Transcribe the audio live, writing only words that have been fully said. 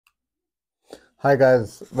Hi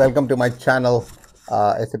guys, welcome to my channel,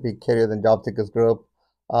 SAP Careers and Jobseekers Group.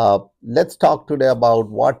 Let's talk today about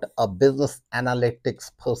what a business analytics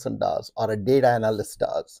person does or a data analyst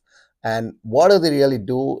does, and what do they really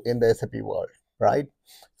do in the SAP world, right?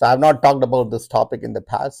 So I've not talked about this topic in the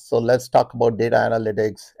past, so let's talk about data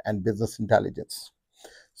analytics and business intelligence.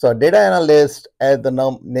 So a data analyst, as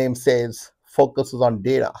the name says, focuses on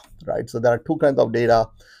data, right? So there are two kinds of data: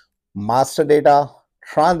 master data,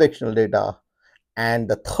 transactional data, and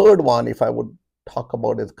the third one, if I would talk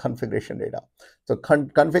about, is configuration data. So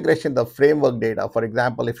configuration, the framework data. For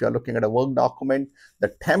example, if you're looking at a work document,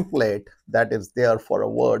 the template that is there for a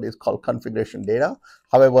word is called configuration data.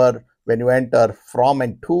 However, when you enter from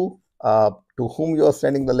and to whom you are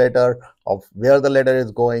sending the letter, of where the letter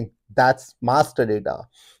is going, that's master data.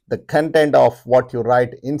 The content of what you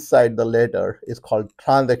write inside the letter is called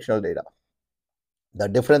transactional data. The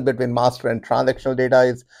difference between master and transactional data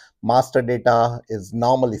is master data is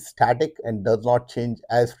normally static and does not change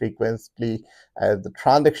as frequently as the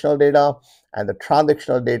transactional data, and the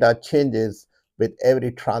transactional data changes with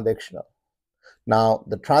every transactional. Now,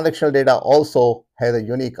 the transactional data also has a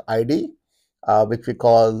unique ID, which we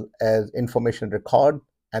call as information record,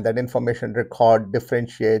 and that information record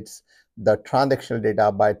differentiates the transactional data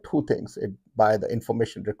by two things: by the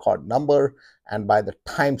information record number and by the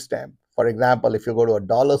timestamp. For example, if you go to a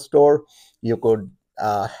dollar store, you could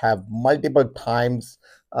have multiple times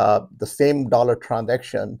the same dollar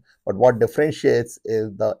transaction, but what differentiates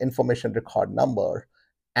is the information record number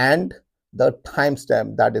and the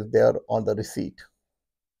timestamp that is there on the receipt.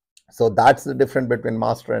 So that's the difference between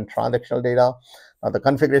master and transactional data. Now, the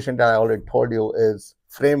configuration that I already told you is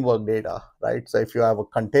framework data, right? So if you have a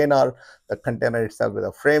container, the container itself is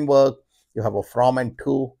a framework. You have a from and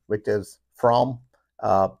to, which is from,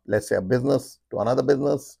 let's say, a business to another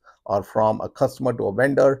business, or from a customer to a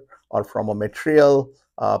vendor, or from a material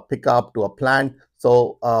pickup to a plant.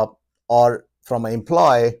 So, or from an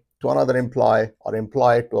employee to another employee, or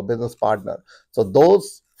employee to a business partner. So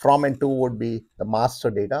those from and to would be the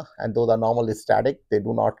master data, and those are normally static. They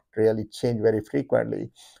do not really change very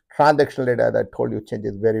frequently. Transactional data, as I told you,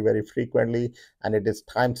 changes very frequently, and it is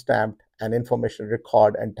time stamped, and information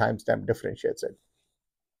record and timestamp differentiates it.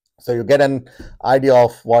 So you get an idea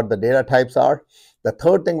of what the data types are. The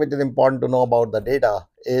third thing which is important to know about the data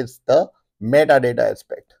is the metadata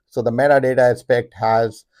aspect. So the metadata aspect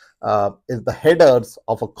has is the headers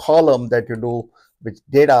of a column that you do, which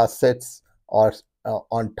data sits or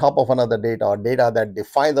on top of another data, or data that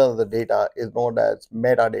defines another data, is known as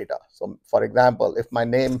metadata. So for example, if my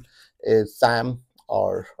name is Sam,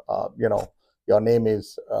 or your name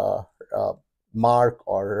is Mark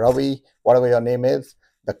or Ravi, whatever your name is,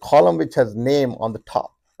 the column which has name on the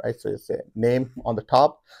top, right? So you say name on the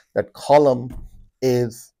top, that column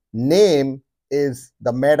is name is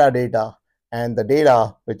the metadata, and the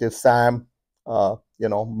data, which is Sam,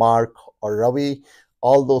 Mark or Ravi,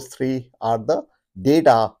 all those three are the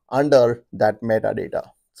data under that metadata.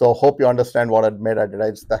 So hope you understand what a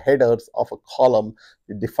metadata is. The headers of a column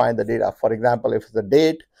that define the data. For example, if it's a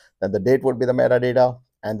date, then the date would be the metadata,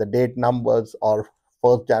 and the date numbers are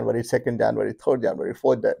 1st January, 2nd January, 3rd January,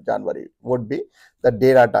 4th January would be the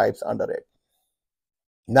data types under it.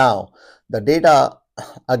 Now, the data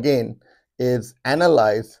again is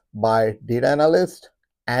analyzed by data analyst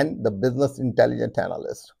and the business intelligence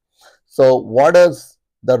analyst. So what does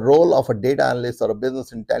the role of a data analyst or a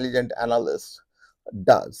business intelligence analyst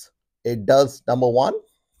does? It does, number one,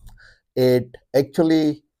 it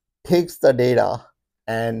actually takes the data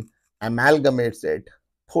and amalgamates it,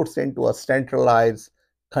 puts into a centralized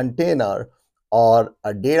container or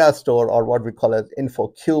a data store, or what we call as info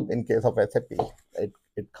cube in case of SAP.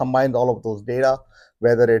 It combines all of those data,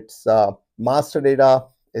 whether it's master data,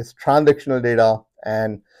 it's transactional data,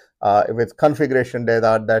 and if it's configuration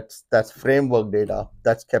data, that's framework data,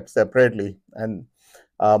 that's kept separately. And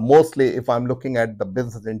mostly, if I'm looking at the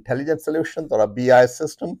business intelligence solutions or a BI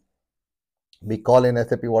system, we call in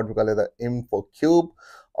SAP what we call as the info cube,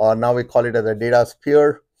 or now we call it as a data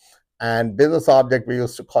sphere. And business object, we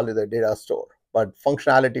used to call it a data store. But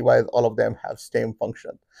functionality wise, all of them have same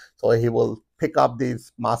function. So he will pick up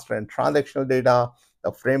these master and transactional data,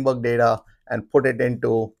 the framework data, and put it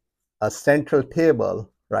into a central table,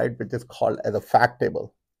 right, which is called as a fact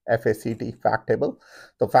table, FACT, fact table.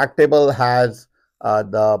 The fact table has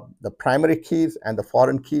the primary keys and the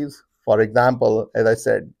foreign keys. For example, as I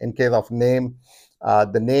said, in case of name,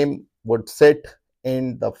 the name would sit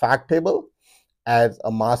in the fact table as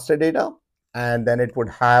a master data, and then it would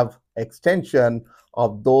have extension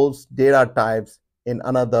of those data types in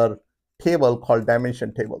another table called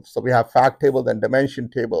dimension tables. So we have fact tables and dimension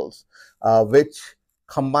tables, which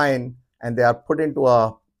combine, and they are put into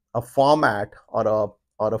a format or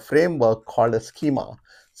a framework called a schema.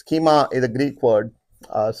 Schema is a Greek word,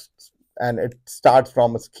 uh, and it starts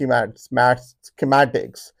from a schematics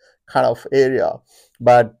kind of area,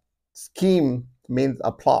 but scheme means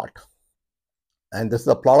a plot, and this is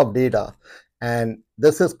a plot of data, and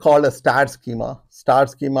this is called a star schema. Star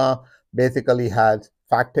schema basically has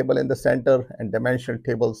fact table in the center and dimension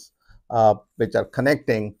tables, which are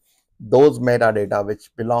connecting those metadata which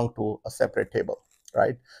belong to a separate table,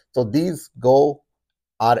 right? So these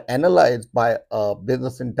are analyzed by a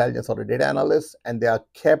business intelligence or a data analyst, and they are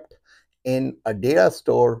kept in a data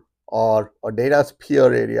store or a data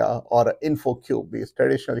sphere area or an info cube. We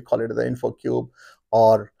traditionally call it the info cube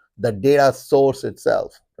or the data source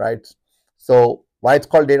itself, right? So why it's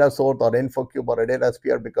called data source or info cube or a data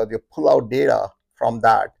sphere? Because you pull out data from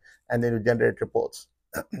that and then you generate reports.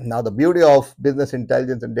 Now, the beauty of business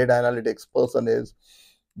intelligence and data analytics person is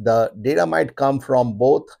the data might come from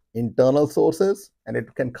both internal sources and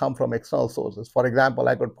it can come from external sources. For example,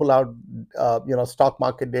 I could pull out stock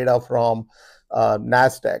market data from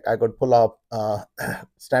NASDAQ. I could pull up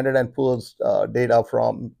Standard and Poor's data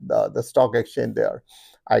from the stock exchange there.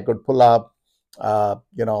 I could pull up the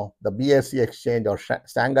BSE exchange or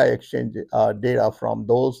Shanghai exchange data from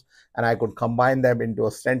those, and I could combine them into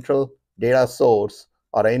a central data source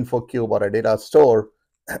or an info cube or a data store,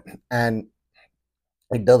 and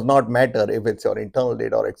it does not matter if it's your internal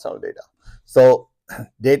data or external data. So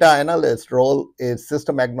data analyst role is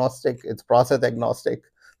system agnostic, it's process agnostic.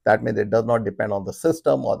 That means it does not depend on the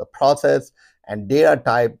system or the process, and data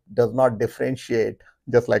type does not differentiate,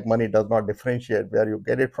 just like money does not differentiate where you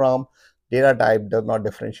get it from. Data type does not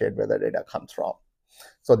differentiate where the data comes from.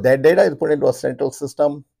 So that data is put into a central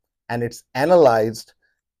system and it's analyzed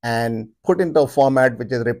and put into a format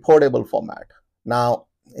which is reportable format. Now,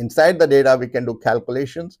 inside the data, we can do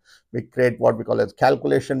calculations. We create what we call as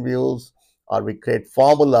calculation views, or we create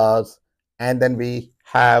formulas, and then we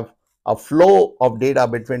have a flow of data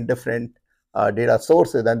between different data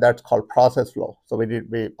sources, and that's called process flow. So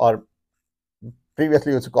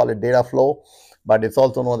previously used to call it data flow, but it's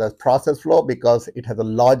also known as process flow because it has a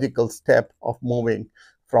logical step of moving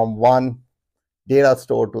from one data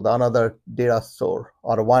store to the another data store,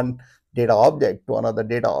 or one data object to another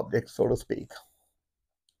data object, so to speak.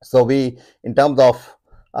 So in terms of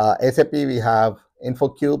SAP, we have info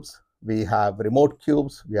cubes, we have remote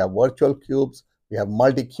cubes, we have virtual cubes, we have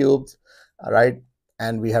multi cubes, right?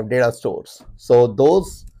 And we have data stores. So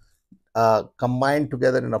those combined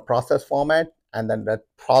together in a process format, and then that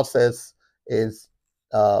process is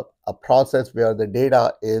a process where the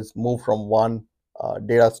data is moved from one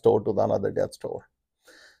data store to the another data store.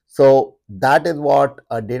 So that is what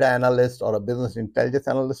a data analyst or a business intelligence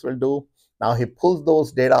analyst will do. Now he pulls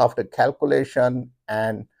those data after calculation,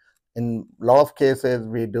 and in a lot of cases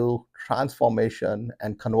we do transformation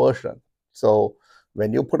and conversion. So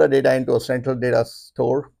when you put a data into a central data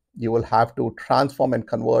store, you will have to transform and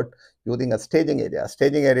convert using a staging area.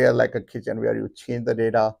 Staging area like a kitchen, where you change the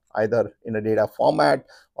data either in a data format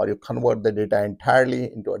or you convert the data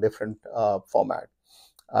entirely into a different format.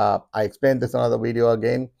 I explained this in another video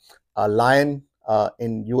again. A lion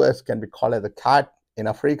in US can be called as a cat in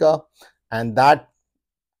Africa, and that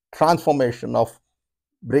transformation of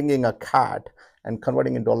bringing a cat and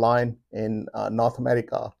converting into a lion in North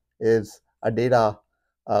America is a data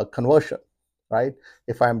conversion, right?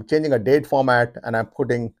 If I'm changing a date format and I'm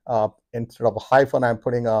putting, instead of a hyphen, I'm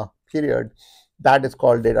putting a period, that is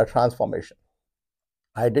called data transformation.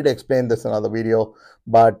 I did explain this in another video,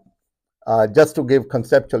 but just to give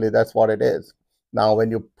conceptually, that's what it is. Now, when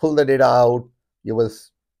you pull the data out, you will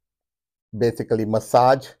basically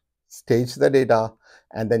massage, stage the data,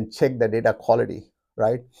 and then check the data quality,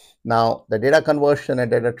 right? Now, the data conversion and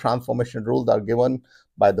data transformation rules are given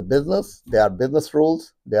by the business. They are business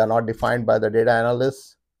rules. They are not defined by the data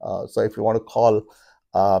analysts. So if you want to call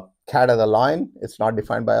cat as a lion, it's not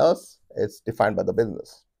defined by us. It's defined by the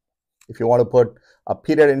business. If you want to put a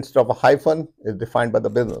period instead of a hyphen, it's defined by the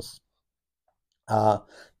business.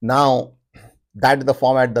 Now, that is the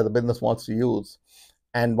format that the business wants to use.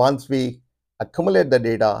 And once we accumulate the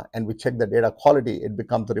data and we check the data quality, it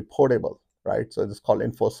becomes reportable, right? So it's called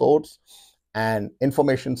info source and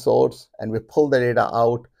information source, and we pull the data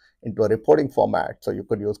out into a reporting format. So you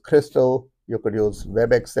could use Crystal, you could use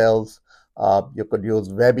Web Excels, you could use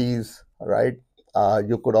Webbies, right?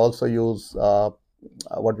 You could also use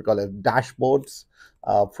what we call as dashboards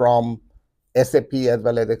from SAP as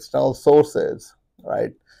well as external sources,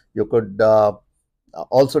 right? You could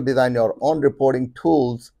also design your own reporting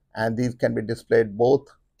tools and these can be displayed both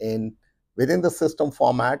in within the system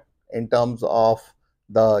format in terms of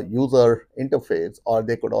the user interface, or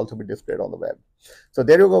they could also be displayed on the web. So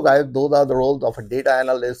there you go, guys. Those are the roles of a data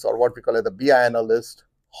analyst, or what we call it the BI analyst.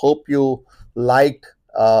 Hope you liked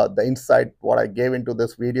the insight what I gave into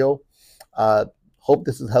this video. Hope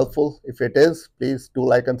this is helpful. If it is, please do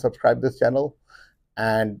like and subscribe this channel.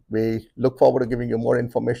 And we look forward to giving you more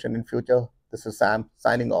information in future. This is Sam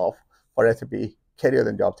signing off for SAP Careers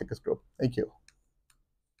and Job Seekers Group. Thank you.